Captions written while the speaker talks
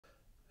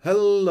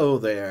Hello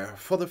there.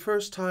 For the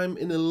first time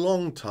in a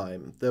long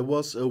time, there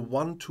was a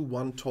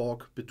one-to-one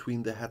talk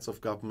between the heads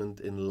of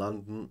government in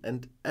London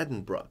and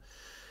Edinburgh.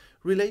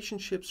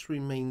 Relationships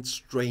remain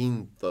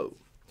strained, though.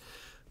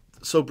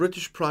 So,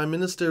 British Prime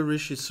Minister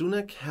Rishi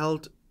Sunak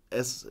held,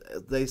 as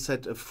they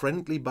said, a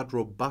friendly but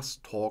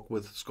robust talk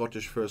with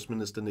Scottish First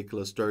Minister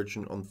Nicola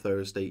Sturgeon on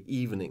Thursday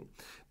evening,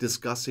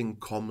 discussing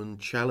common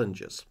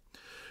challenges.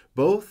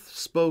 Both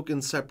spoke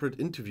in separate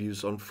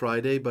interviews on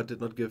Friday but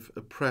did not give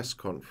a press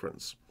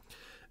conference.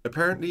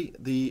 Apparently,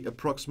 the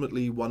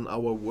approximately 1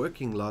 hour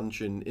working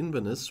lunch in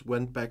Inverness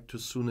went back to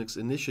Sunak's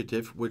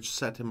initiative, which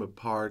set him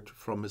apart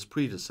from his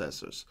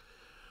predecessors.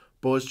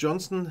 Boris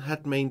Johnson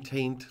had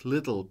maintained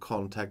little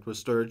contact with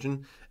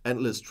Sturgeon,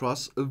 and Liz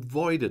Truss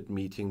avoided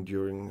meeting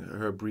during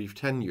her brief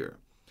tenure.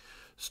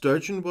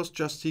 Sturgeon was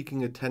just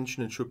seeking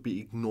attention and should be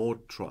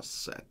ignored, Truss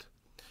said.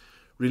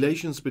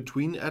 Relations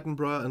between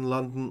Edinburgh and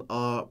London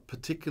are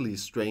particularly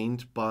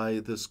strained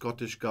by the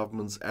Scottish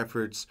government's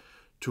efforts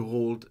to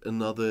hold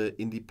another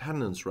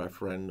independence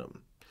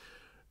referendum.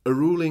 A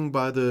ruling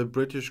by the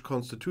British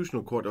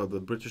Constitutional Court or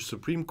the British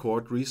Supreme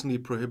Court recently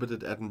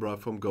prohibited Edinburgh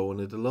from going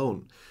it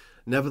alone.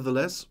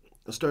 Nevertheless,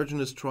 Sturgeon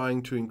is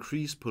trying to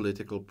increase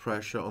political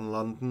pressure on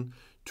London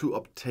to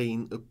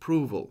obtain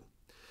approval.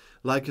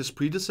 Like his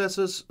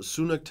predecessors,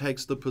 Sunak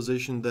takes the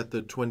position that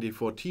the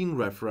 2014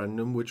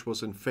 referendum, which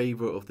was in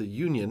favour of the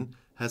Union,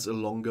 has a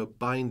longer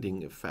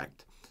binding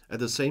effect. At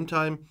the same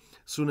time,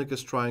 Sunak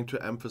is trying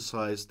to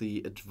emphasize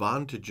the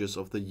advantages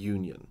of the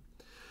Union.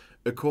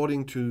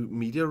 According to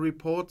media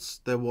reports,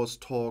 there was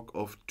talk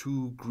of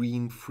 2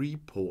 green free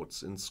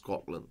ports in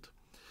Scotland.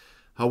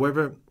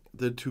 However,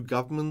 the two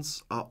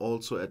governments are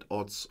also at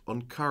odds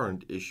on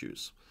current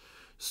issues.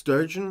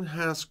 Sturgeon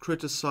has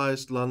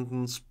criticized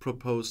London's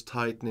proposed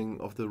tightening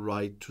of the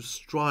right to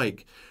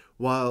strike,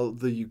 while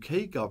the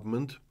UK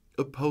government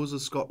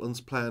opposes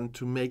Scotland's plan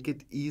to make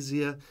it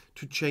easier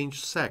to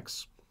change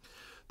sex.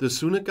 The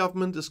Sunak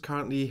government is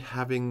currently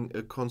having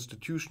a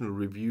constitutional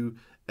review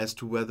as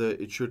to whether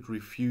it should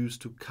refuse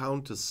to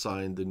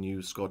countersign the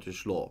new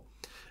Scottish law.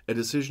 A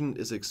decision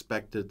is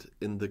expected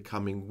in the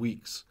coming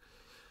weeks,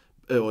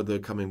 or the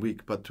coming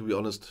week, but to be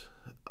honest,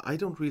 I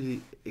don't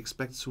really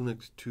expect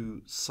Sunak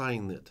to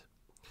sign it.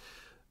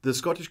 The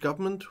Scottish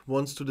government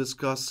wants to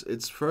discuss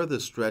its further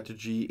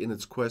strategy in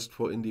its quest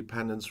for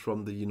independence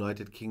from the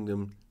United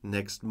Kingdom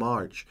next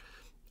March.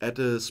 At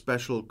a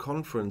special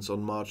conference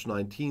on March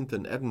 19th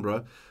in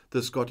Edinburgh,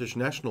 the Scottish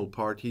National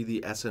Party,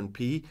 the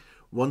SNP,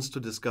 wants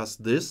to discuss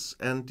this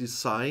and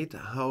decide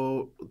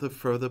how the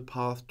further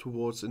path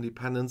towards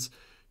independence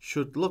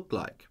should look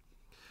like.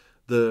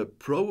 The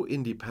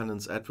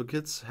pro-independence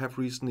advocates have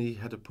recently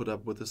had to put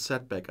up with a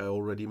setback I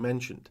already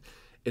mentioned.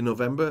 In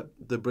November,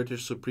 the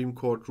British Supreme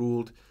Court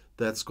ruled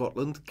that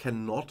Scotland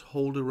cannot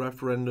hold a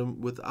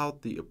referendum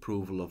without the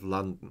approval of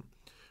London,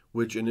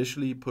 which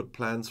initially put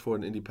plans for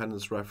an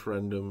independence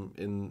referendum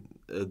in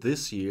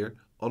this year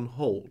on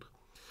hold.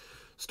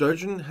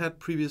 Sturgeon had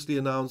previously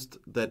announced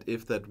that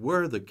if that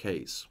were the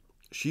case,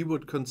 she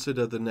would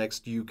consider the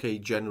next UK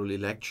general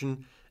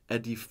election a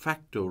de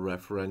facto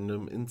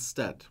referendum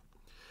instead.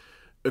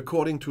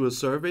 According to a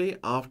survey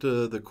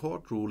after the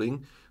court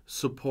ruling,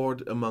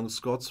 support among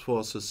Scots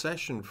for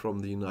secession from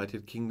the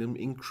United Kingdom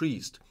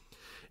increased.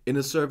 In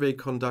a survey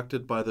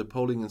conducted by the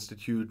polling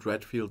institute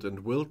Redfield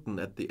and Wilton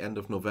at the end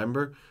of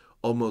November,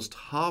 almost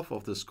half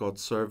of the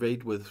Scots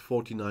surveyed, with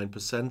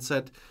 49%,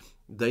 said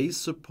they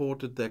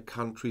supported their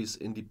country's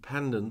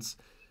independence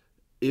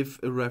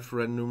if a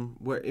referendum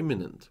were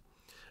imminent,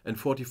 and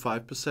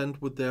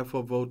 45% would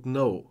therefore vote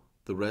no.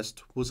 The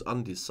rest was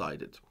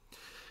undecided.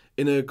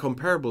 In a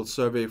comparable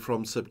survey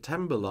from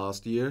September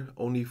last year,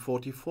 only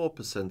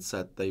 44%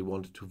 said they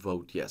wanted to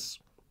vote yes.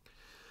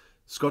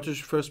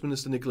 Scottish First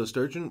Minister Nicola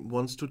Sturgeon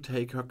wants to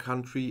take her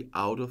country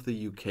out of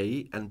the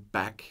UK and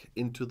back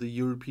into the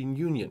European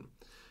Union.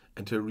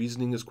 And her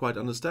reasoning is quite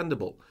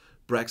understandable.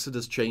 Brexit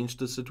has changed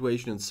the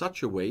situation in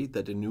such a way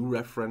that a new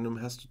referendum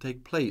has to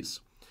take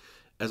place.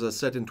 As I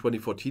said, in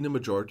 2014, a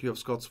majority of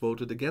Scots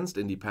voted against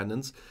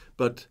independence,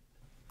 but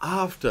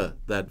after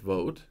that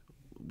vote,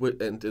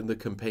 and in the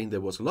campaign there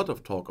was a lot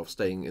of talk of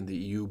staying in the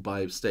EU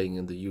by staying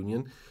in the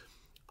Union,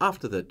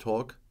 after that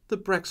talk, the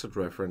Brexit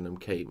referendum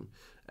came,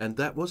 and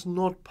that was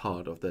not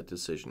part of that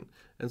decision.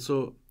 And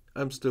so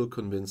I'm still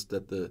convinced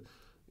that the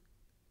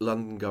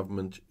London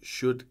government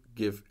should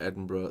give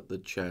Edinburgh the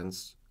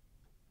chance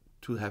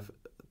to have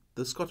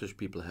the Scottish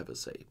people have a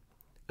say.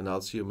 And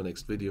I'll see you in my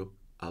next video.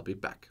 I'll be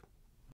back.